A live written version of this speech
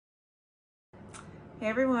Hey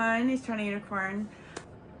everyone, it's Tony Unicorn.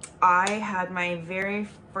 I had my very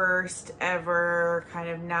first ever kind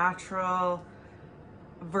of natural,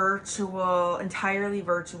 virtual, entirely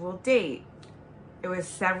virtual date. It was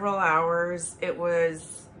several hours. It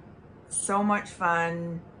was so much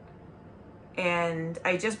fun. And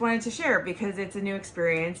I just wanted to share because it's a new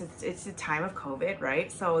experience. It's a time of COVID,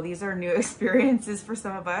 right? So these are new experiences for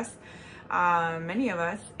some of us. Many of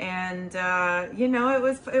us, and you know, it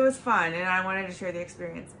was fun, and I wanted to share the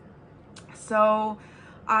experience. So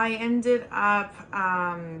I ended up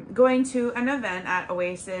going to an event at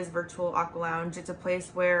Oasis Virtual Aqua Lounge. It's a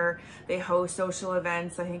place where they host social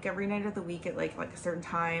events, I think every night of the week at like a certain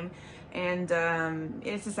time. And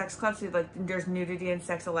it's a sex club, so like there's nudity and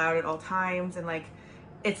sex allowed at all times, and like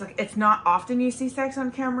it's not often you see sex on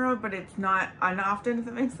camera, but it's not unoften, if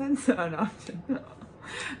that makes sense. Unoften.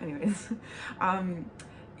 Anyways,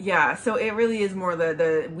 yeah, so it really is more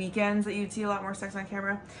the weekends that you'd see a lot more sex on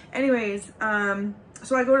camera. Anyways,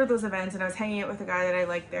 so I go to those events, and I was hanging out with a guy that I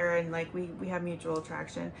like there, and like we have mutual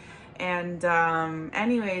attraction. And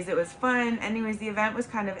anyways, it was fun. Anyways, the event was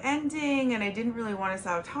kind of ending, and I didn't really want to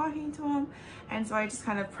stop talking to him, and so I just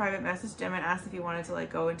kind of private messaged him and asked if he wanted to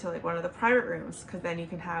like go into like one of the private rooms, because then you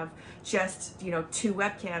can have just, you know, 2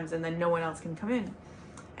 webcams and then no one else can come in.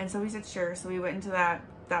 And so he said sure. So we went into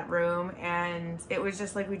that room, and it was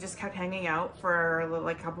just like we just kept hanging out for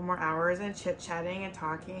like a couple more hours and chit-chatting and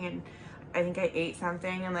talking, and I think I ate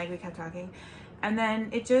something, and like we kept talking. And then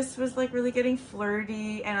it just was like really getting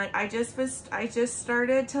flirty, and like I just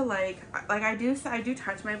started to like I do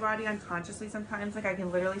touch my body unconsciously sometimes. Like I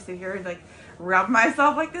can literally sit here and like rub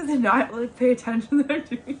myself like this and not like pay attention that I'm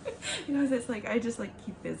doing it. You know, it's like I just like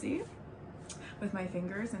keep busy with my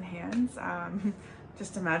fingers and hands.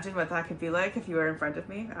 Just imagine what that could be like if you were in front of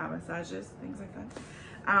me. Massages, things like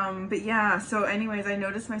that. But yeah, so anyways, I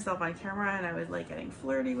noticed myself on camera, and I was like getting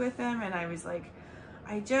flirty with him, and I was like,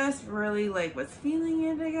 I just really like was feeling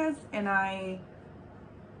it, I guess, and I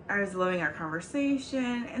was loving our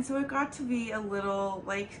conversation, and so it got to be a little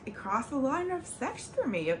like it crossed the line of sex for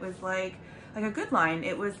me. It was like a good line.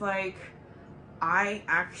 It was like I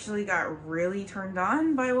actually got really turned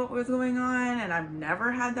on by what was going on, and I've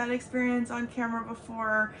never had that experience on camera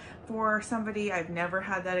before for somebody. I've never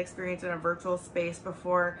had that experience in a virtual space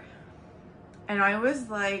before. And I was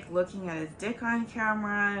like looking at his dick on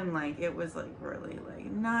camera, and like it was like really like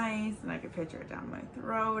nice, and I could picture it down my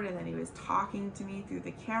throat, and then he was talking to me through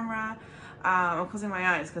the camera. I'm closing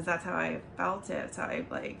my eyes because that's how I felt it. So it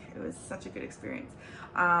was such a good experience.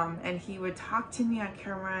 And he would talk to me on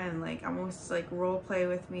camera and like almost like role play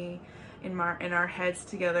with me in our heads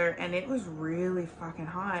together, and it was really fucking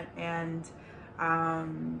hot. And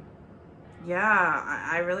yeah,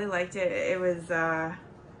 I really liked it. It was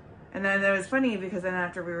and then it was funny because then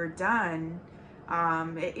after we were done,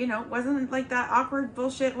 it, you know, wasn't like that awkward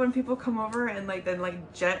bullshit when people come over and like then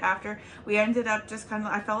like jet after. We ended up just kind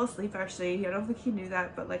of, I fell asleep actually. I don't think he knew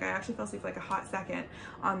that, but like I actually fell asleep like a hot second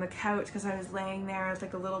on the couch because I was laying there with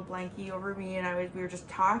like a little blankie over me, and we were just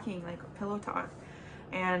talking like pillow talk.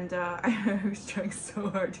 And I was trying so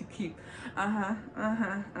hard to keep because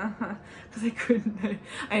I couldn't, I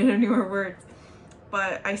didn't have any more words.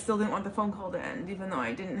 But I still didn't want the phone call to end, even though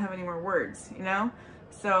I didn't have any more words, you know?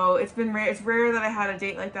 So it's been rare. It's rare that I had a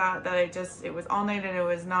date like that it was all night, and it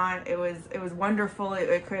was wonderful.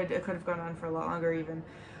 It could have gone on for a lot longer even.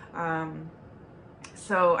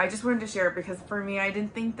 So I just wanted to share it because for me, I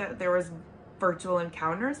didn't think that there was virtual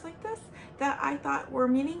encounters like this that I thought were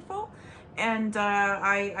meaningful. And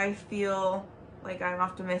I feel like I'm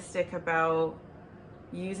optimistic about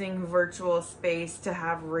using virtual space to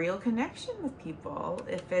have real connection with people.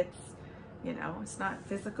 If it's, you know, it's not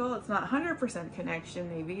physical, it's not 100% connection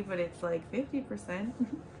maybe, but it's like 50%.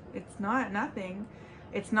 It's not nothing.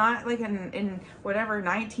 It's not like in whatever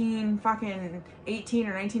 19 fucking 18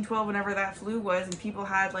 or 1912, whenever that flu was, and people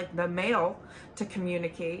had like the mail to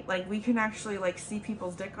communicate. Like we can actually like see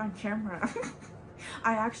people's dick on camera.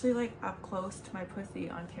 I actually like up close to my pussy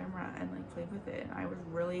on camera and like played with it, and I was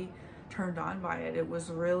really turned on by it. It was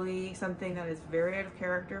really something that is very out of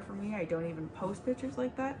character for me. I don't even post pictures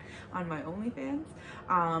like that on my OnlyFans,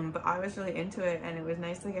 but I was really into it, and it was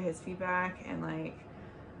nice to get his feedback, and like,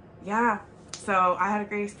 yeah, so I had a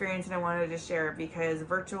great experience, and I wanted to share it because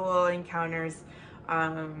virtual encounters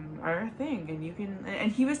are a thing, and you can,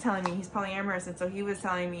 and he was telling me he's polyamorous, and so he was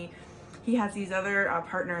telling me he has these other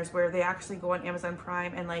partners where they actually go on Amazon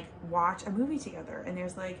Prime and like watch a movie together, and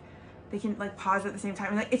there's like they can like pause at the same time,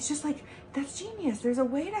 and like it's just like, that's genius. There's a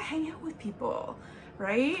way to hang out with people,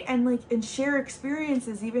 right? And like, and share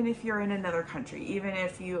experiences, even if you're in another country, even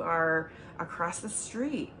if you are across the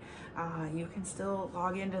street, you can still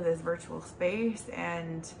log into this virtual space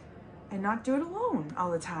and not do it alone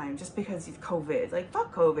all the time just because of COVID. Like,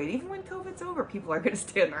 fuck COVID. Even when COVID's over, people are going to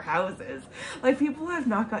stay in their houses. Like, people have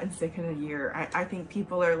not gotten sick in a year. I think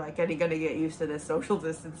people are like going to get used to this social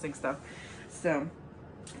distancing stuff. So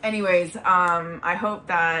anyways, I hope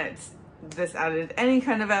that this added any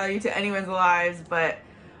kind of value to anyone's lives, but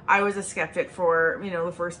I was a skeptic for, you know,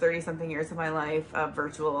 the first 30 something years of my life of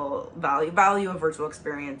virtual value of virtual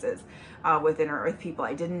experiences with people.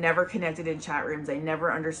 I never connected in chat rooms. I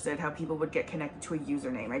never understood how people would get connected to a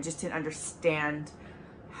username. I just didn't understand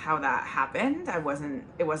how that happened. It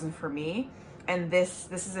wasn't for me. And this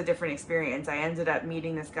is a different experience. I ended up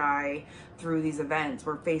meeting this guy through these events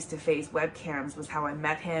where face-to-face webcams was how I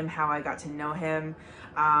met him, how I got to know him,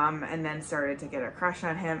 and then started to get a crush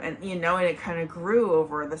on him. And, you know, and it kind of grew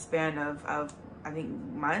over the span of I think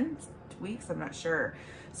months, weeks, I'm not sure.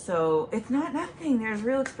 So it's not nothing. There's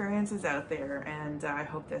real experiences out there. And I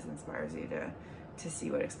hope this inspires you to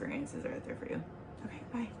see what experiences are out there for you. Okay,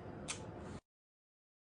 bye.